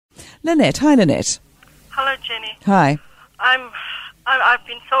Lynette. Hi, Lynette. Hello, Jenny. Hi. I've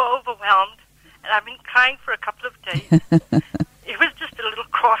been so overwhelmed, and I've been crying for a couple of days. It was just a little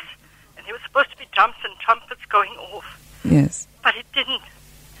cross, and there was supposed to be drums and trumpets going off. Yes. But it didn't.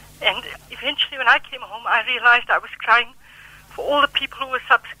 And eventually, when I came home, I realized I was crying for all the people who were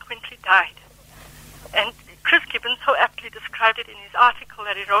subsequently died. And Chris Gibbons so aptly described it in his article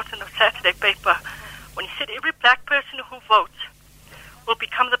that he wrote in the Saturday paper when he said every black person who votes will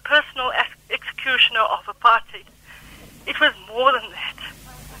become the personal executioner of apartheid. It was more than that.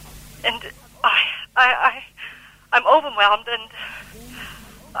 And I'm overwhelmed, and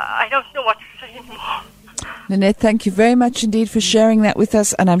I don't know what to say anymore. Lynette, thank you very much indeed for sharing that with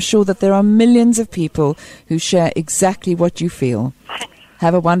us, and I'm sure that there are millions of people who share exactly what you feel. Thanks.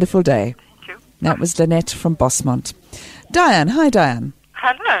 Have a wonderful day. Thank you. That was Lynette from Bosmont. Diane. Hi, Diane.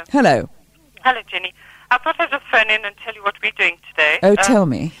 Hello. Hello. Hello, Jenny. I thought I'd just phone in and tell you what we're doing today. Oh, tell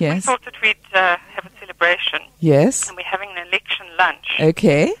me. Yes. We thought that we'd have a celebration. Yes. And we're having an election lunch.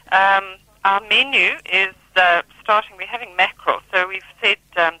 Okay. Our menu is starting, we're having mackerel. So we've said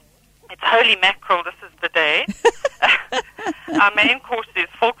it's holy mackerel, this is the day. Our main course is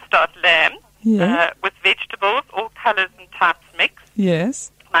fork-start lamb with vegetables, all colours and types mixed.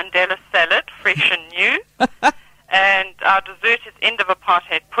 Yes. Mandela salad, fresh and new. And our dessert is end of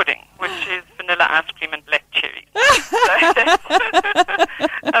apartheid pudding, which is vanilla ice cream and black cherries. I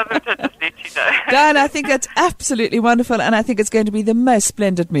thought I'd just let you know. Diane, I think that's absolutely wonderful, and I think it's going to be the most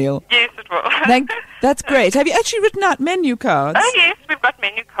splendid meal. Yes, it will. That's great. Have you actually written out menu cards? Oh, yes, we've got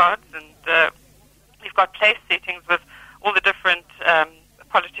menu cards, and we've got place settings with all the different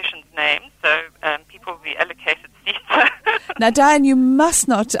politicians' names, so people will be allocated seats. Now, Diane, you must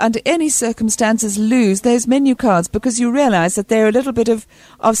not, under any circumstances, lose those menu cards, because you realise that they're a little bit of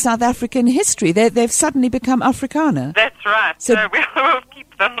South African history. They've suddenly become Afrikaner. That's right. So we'll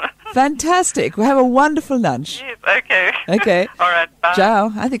keep them. Fantastic. We'll have a wonderful lunch. Yes, okay. Okay. All right, bye.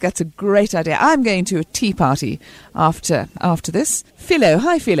 Ciao. I think that's a great idea. I'm going to a tea party after this. Philo.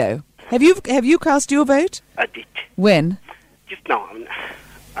 Hi, Philo. Have you cast your vote? I did. When? Just now.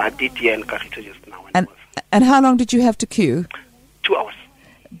 I did here in Karito just now. And how long did you have to queue? 2 hours.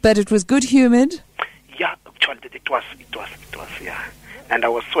 But it was good humid? Yeah, actually it was, yeah. And I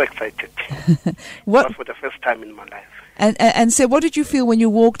was so excited. What? It was for the first time in my life. And so what did you feel when you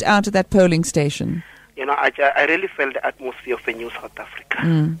walked out of that polling station? You know, I really felt the atmosphere of a new South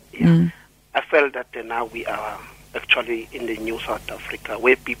Africa. I felt that now we are actually in the new South Africa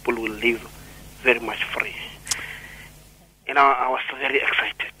where people will live very much free. You know, I was very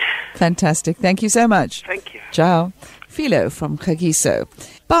excited. Fantastic. Thank you so much. Thank you. Ciao. Philo from Kagiso.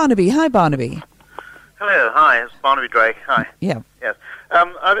 Barnaby. Hi, Barnaby. Hello. Hi. It's Barnaby Drake. Hi. Yeah. Yes.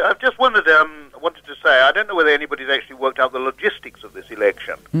 I've just wanted to say, I don't know whether anybody's actually worked out the logistics of this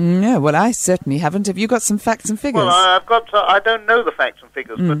election. No, well, I certainly haven't. Have you got some facts and figures? Well, I don't know the facts and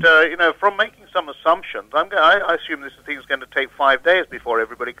figures, but, from making some assumptions, I assume this thing is going to take 5 days before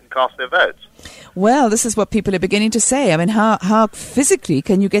everybody can cast their votes. Well, this is what people are beginning to say. I mean, how physically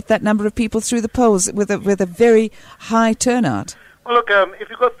can you get that number of people through the polls with a very high turnout? Well, look, if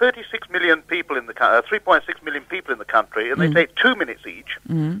you've got 36 million people in the 3.6 million people in the country, and they take 2 minutes each,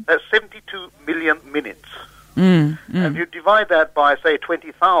 that's 72 million minutes. And if you divide that by, say,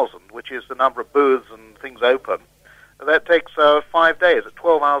 20,000, which is the number of booths and things open, that takes 5 days, at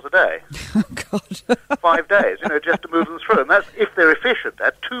 12 hours a day. Oh, God. 5 days, just to move them through. And that's if they're efficient,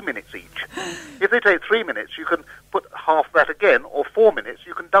 at 2 minutes each. If they take 3 minutes, you can put half that again, or 4 minutes,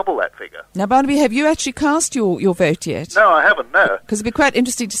 you can double that figure. Now, Barnaby, have you actually cast your vote yet? No, I haven't, no. Because it'd be quite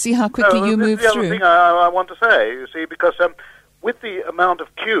interesting to see how quickly you move through. That's the other thing I want to say, you see, because with the amount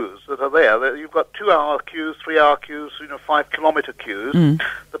of queues that are there, you've got 2-hour queues, 3-hour queues, 5-kilometre queues.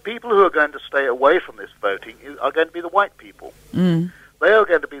 The people who are going to stay away from this voting are going to be the white people. They are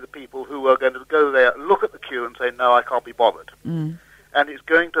going to be the people who are going to go there, look at the queue and say, no, I can't be bothered. And it's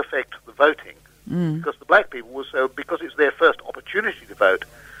going to affect the voting. Because the black people will say, because it's their first opportunity to vote,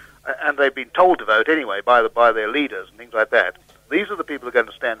 and they've been told to vote anyway by their leaders and things like that, these are the people who are going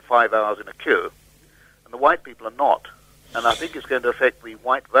to stand 5 hours in a queue, and the white people are not. And I think it's going to affect the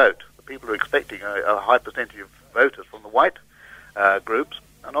white vote. The people who are expecting a high percentage of voters from the white groups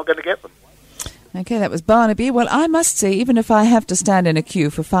are not going to get them. Okay, that was Barnaby. Well, I must say, even if I have to stand in a queue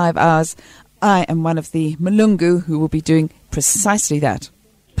for 5 hours, I am one of the Malungu who will be doing precisely that.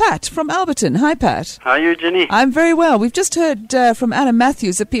 Pat from Alberton. Hi, Pat. How are you, Jenny? I'm very well. We've just heard from Alan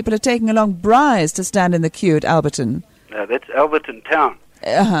Matthews that people are taking along braais to stand in the queue at Alberton. That's Alberton town.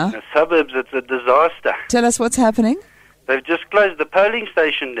 In the suburbs, it's a disaster. Tell us what's happening. They've just closed the polling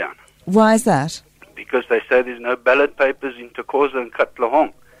station down. Why is that? Because they say there's no ballot papers in Tokoza and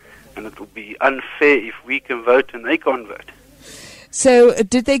Katlehong. and it will be unfair if we can vote and they can't vote. So,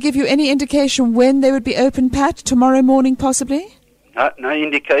 did they give you any indication when they would be open, Pat? Tomorrow morning, possibly? No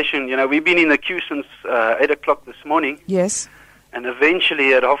indication. You know, we've been in the queue since 8 o'clock this morning. Yes. And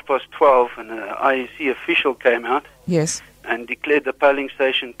eventually at 12:30, an IEC official came out. Yes. And declared the polling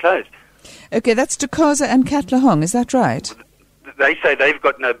station closed. Okay, that's Tukoza and Katlehong, is that right? They say they've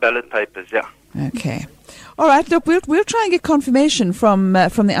got no ballot papers, yeah. Okay. All right, look, we'll try and get confirmation from the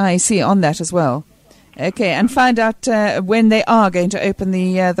IEC on that as well. Okay, and find out when they are going to open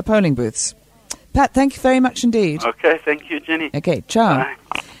the polling booths. Pat, thank you very much indeed. Okay, thank you, Jenny. Okay, ciao.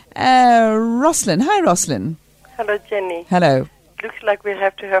 Roslyn. Hi, Roslyn. Hello, Jenny. Hello. Looks like we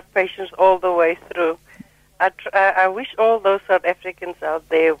have to have patience all the way through. I wish all those South Africans out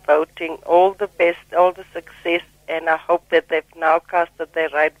there voting all the best, all the success, and I hope that they've now casted their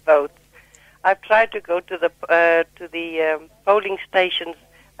right votes. I've tried to go to the polling stations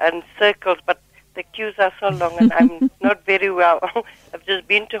and circles, but the queues are so long and I'm not very well. I've just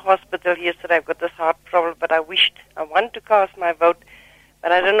been to hospital yesterday. I've got this heart problem, but I want to cast my vote,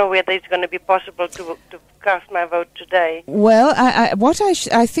 but I don't know whether it's going to be possible to cast my vote today. Well,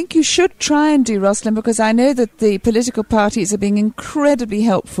 I think you should try and do, Rosalind, because I know that the political parties are being incredibly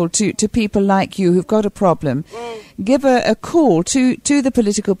helpful to people like you who've got a problem. Give a call to the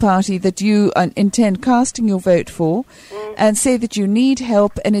political party that you intend casting your vote for and say that you need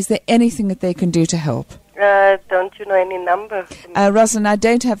help, and is there anything that they can do to help? Don't you know any number? Rosalind, I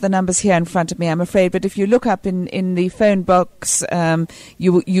don't have the numbers here in front of me, I'm afraid, but if you look up in the phone box,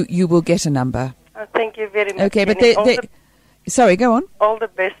 you will get a number. Thank you very much. Okay, but sorry, go on. All the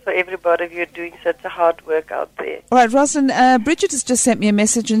best for everybody. You're doing such a hard work out there. All right, Rosalind, Bridget has just sent me a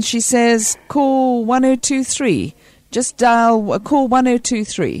message and she says call 1023. Just call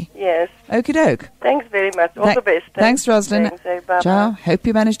 1023. Yes. Okie doke. Thanks very much. All the best. Thanks, Rosalind. Thanks. Bye-bye. Ciao. Hope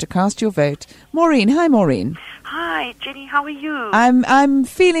you managed to cast your vote. Maureen. Hi, Maureen. Hi, Jenny. How are you? I'm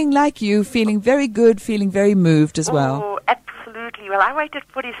feeling like you, feeling very good, feeling very moved as well. Oh, absolutely. Well, I waited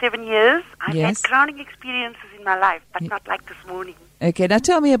 47 years. I've had crowning experiences in my life, but not like this morning. Okay, now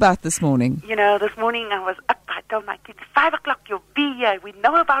tell me about this morning. You know, this morning I was up. I told my kids, 5 o'clock, you'll be here. We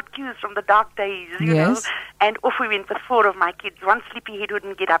know about queues from the dark days, you know. And off we went with 4 of my kids. One sleepyhead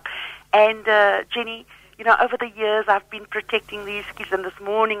wouldn't get up. And, Jenny, you know, over the years I've been protecting these kids. And this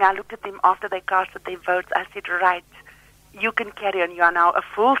morning I looked at them after they casted their votes. I said, right, you can carry on. You are now a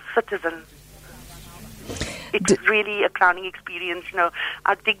full citizen. It's really a crowning experience. You know,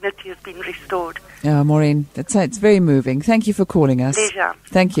 our dignity has been restored. Oh, Maureen, it's very moving. Thank you for calling us. Pleasure.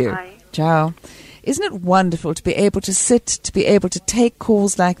 Thank you. Bye. Ciao. Isn't it wonderful to be able to sit, to be able to take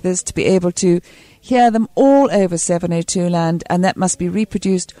calls like this, to be able to hear them all over 702 land, and that must be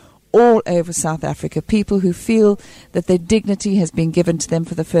reproduced all over South Africa. People who feel that their dignity has been given to them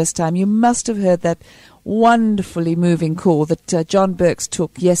for the first time. You must have heard that wonderfully moving call that John Burks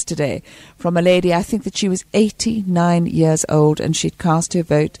took yesterday from a lady. I think that she was 89 years old and she'd cast her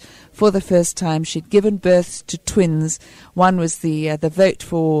vote for the first time. She'd given birth to twins. One was the vote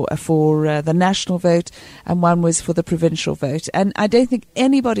for the national vote, and one was for the provincial vote. And I don't think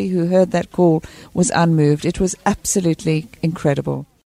anybody who heard that call was unmoved. It was absolutely incredible.